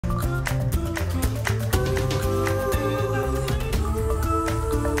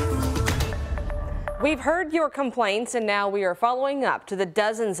We've heard your complaints, and now we are following up to the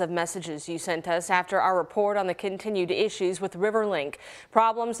dozens of messages you sent us after our report on the continued issues with RiverLink.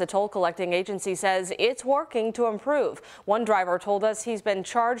 Problems the toll collecting agency says it's working to improve. One driver told us he's been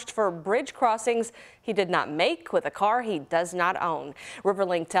charged for bridge crossings he did not make with a car he does not own.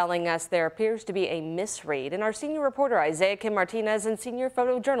 RiverLink telling us there appears to be a misread, and our senior reporter Isaiah Kim Martinez and senior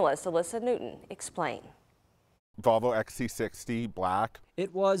photojournalist Alyssa Newton explain. Volvo XC60 black.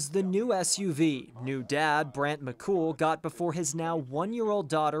 It was the new SUV new dad Brant McCool got before his now one-year-old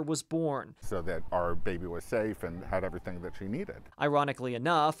daughter was born, So that our baby was safe and had everything that she needed. Ironically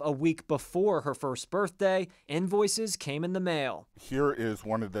enough, a week before her first birthday, invoices came in the mail. Here is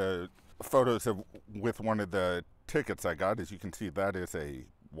one of the photos with one of the tickets I got. As you can see, that is a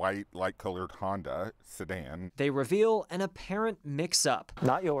white, light-colored Honda sedan. They reveal an apparent mix-up.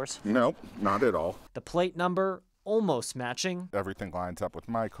 Not yours. Nope, not at all. The plate number almost matching. Everything lines up with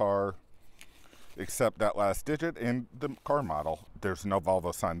my car, except that last digit and the car model. There's no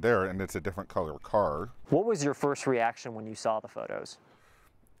Volvo sign there, and it's a different color car. What was your first reaction when you saw the photos?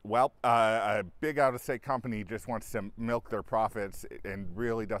 Well, a big out-of-state company just wants to milk their profits and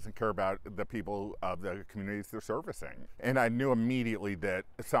really doesn't care about the people of the communities they're servicing. And I knew immediately that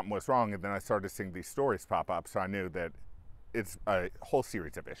something was wrong, and then I started seeing these stories pop up, so I knew that it's a whole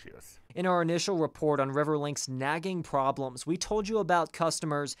series of issues. In our initial report on RiverLink's nagging problems, we told you about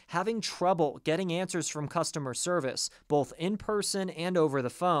customers having trouble getting answers from customer service, both in person and over the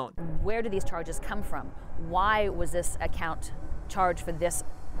phone. Where do these charges come from? Why was this account charged for this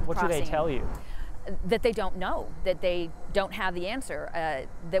What do they tell you? That they don't know, that they don't have the answer,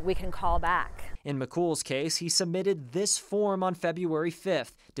 that we can call back. In McCool's case, he submitted this form on February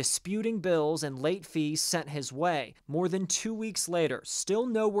 5th, disputing bills and late fees sent his way. More than 2 weeks later, still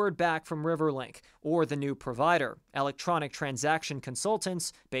no word back from RiverLink or the new provider, Electronic Transaction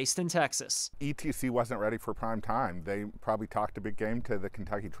Consultants, based in Texas. ETC wasn't ready for prime time. They probably talked a big game to the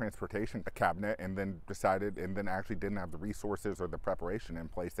Kentucky Transportation Cabinet and then decided, and then actually didn't have the resources or the preparation in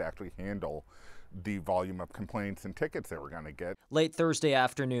place to actually handle the volume of complaints and tickets they were going to get. Late Thursday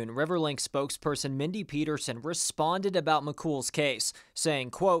afternoon, RiverLink spokesperson Mindy Peterson responded about McCool's case, saying,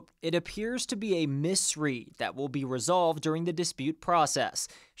 quote, "It appears to be a misread that will be resolved during the dispute process."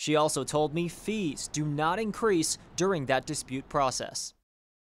 She also told me fees do not increase during that dispute process.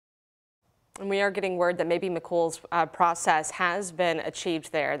 And we are getting word that maybe McCool's process has been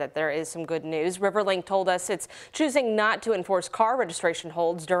achieved there, that there is some good news. RiverLink told us it's choosing not to enforce car registration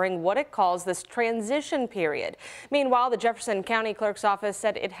holds during what it calls this transition period. Meanwhile, the Jefferson County Clerk's Office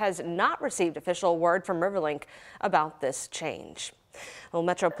said it has not received official word from RiverLink about this change. Well,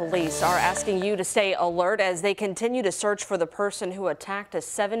 Metro Police are asking you to stay alert as they continue to search for the person who attacked a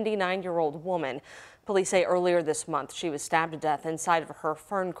 79-year-old woman. Police say earlier this month she was stabbed to death inside of her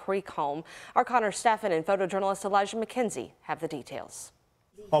Fern Creek home. Our Connor Steffen and photojournalist Elijah McKenzie have the details.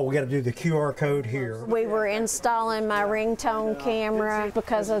 Oh, we got to do the QR code here. We were installing my ringtone camera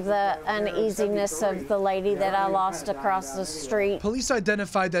because of the uneasiness of the lady that I lost across the street. Police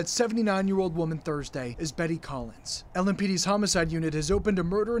identified that 79-year-old woman Thursday as Betty Collins. LMPD's homicide unit has opened a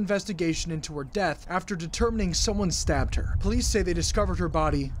murder investigation into her death after determining someone stabbed her. Police say they discovered her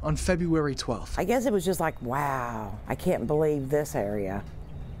body on February 12th. I guess it was just like, wow, I can't believe this area,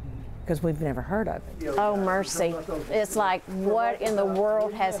 because we've never heard of it. Oh, mercy. It's like, what in the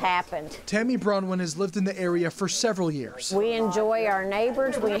world has happened? Tammy Bronwyn has lived in the area for several years. We enjoy our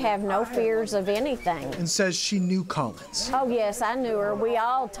neighbors. We have no fears of anything. And says she knew Collins. Oh, yes, I knew her. We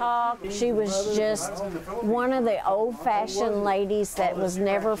all talked. She was just one of the old-fashioned ladies that was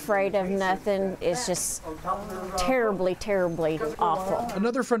never afraid of nothing. It's just terribly, terribly awful.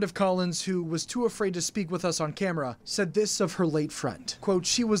 Another friend of Collins, who was too afraid to speak with us on camera, said this of her late friend. Quote,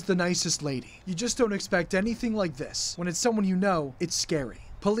 "She was the nicest lady. You just don't expect anything like this. When it's someone you know, it's scary."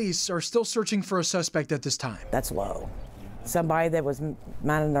 Police are still searching for a suspect at this time. That's low. Somebody that was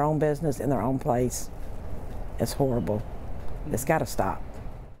minding their own business in their own place. It's horrible. It's got to stop.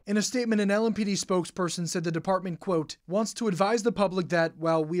 In a statement, an LMPD spokesperson said the department, quote, "wants to advise the public that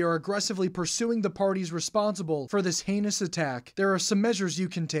while we are aggressively pursuing the parties responsible for this heinous attack, there are some measures you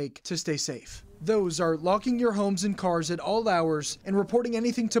can take to stay safe. Those are locking your homes and cars at all hours and reporting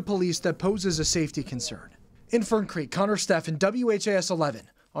anything to police that poses a safety concern." In Fern Creek, Connor Steffen, WHAS11,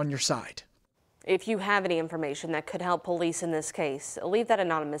 on your side. If you have any information that could help police in this case, leave that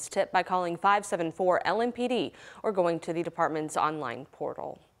anonymous tip by calling 574-LMPD or going to the department's online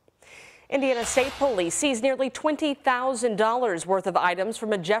portal. Indiana State Police seized nearly $20,000 worth of items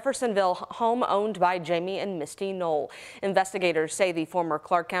from a Jeffersonville home owned by Jamie and Misty Knoll. Investigators say the former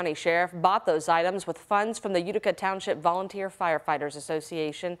Clark County Sheriff bought those items with funds from the Utica Township Volunteer Firefighters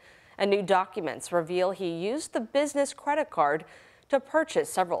Association And new documents reveal he used the business credit card to purchase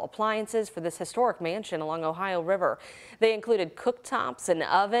several appliances for this historic mansion along Ohio River. They included cooktops, an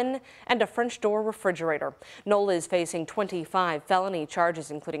oven, and a French door refrigerator. Knoll is facing 25 felony charges,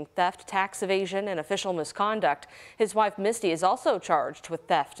 including theft, tax evasion, and official misconduct. His wife, Misty, is also charged with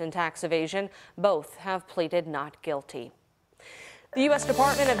theft and tax evasion. Both have pleaded not guilty. The U.S.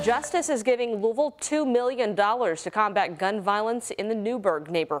 Department of Justice is giving Louisville $2 million to combat gun violence in the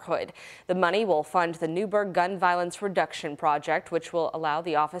Newburgh neighborhood. The money will fund the Newburgh Gun Violence Reduction Project, which will allow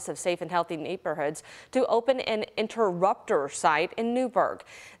the Office of Safe and Healthy Neighborhoods to open an interrupter site in Newburgh.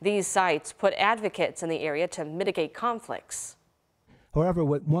 These sites put advocates in the area to mitigate conflicts. However,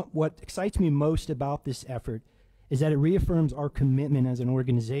 what excites me most about this effort is that it reaffirms our commitment as an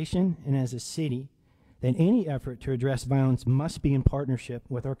organization and as a city that any effort to address violence must be in partnership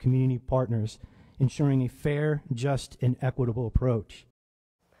with our community partners, ensuring a fair, just, and equitable approach.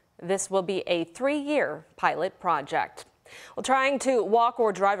 This will be a 3-year pilot project. Well, trying to walk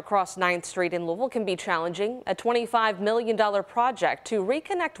or drive across 9th Street in Louisville can be challenging. A $25 million project to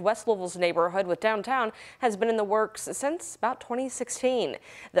reconnect West Louisville's neighborhood with downtown has been in the works since about 2016.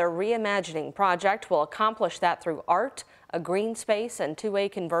 The Reimagining project will accomplish that through art, a green space, and two-way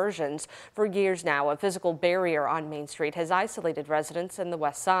conversions. For years now, a physical barrier on Main Street has isolated residents in the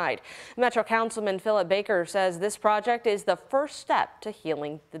west side. Metro Councilman Philip Baker says this project is the first step to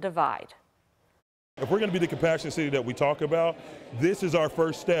healing the divide. If we're going to be the compassionate city that we talk about, this is our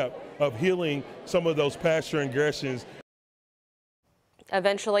first step of healing some of those past transgressions.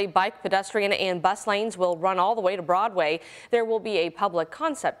 Eventually, bike, pedestrian, and bus lanes will run all the way to Broadway. There will be a public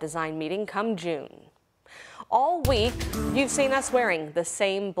concept design meeting come June. All week, you've seen us wearing the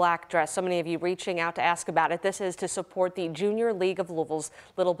same black dress. So many of you reaching out to ask about it. This is to support the Junior League of Louisville's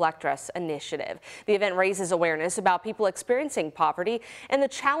Little Black Dress initiative. The event raises awareness about people experiencing poverty and the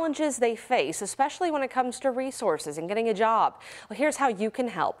challenges they face, especially when it comes to resources and getting a job. Well, here's how you can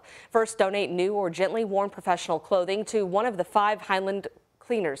help. First, donate new or gently worn professional clothing to one of the 5 Highland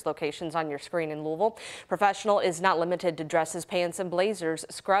Cleaners locations on your screen in Louisville. Professional is not limited to dresses, pants, and blazers.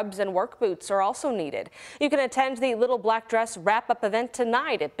 Scrubs and work boots are also needed. You can attend the Little Black Dress wrap-up event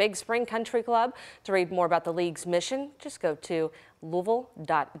tonight at Big Spring Country Club. To read more about the League's mission, just go to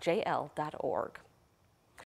louisville.jl.org.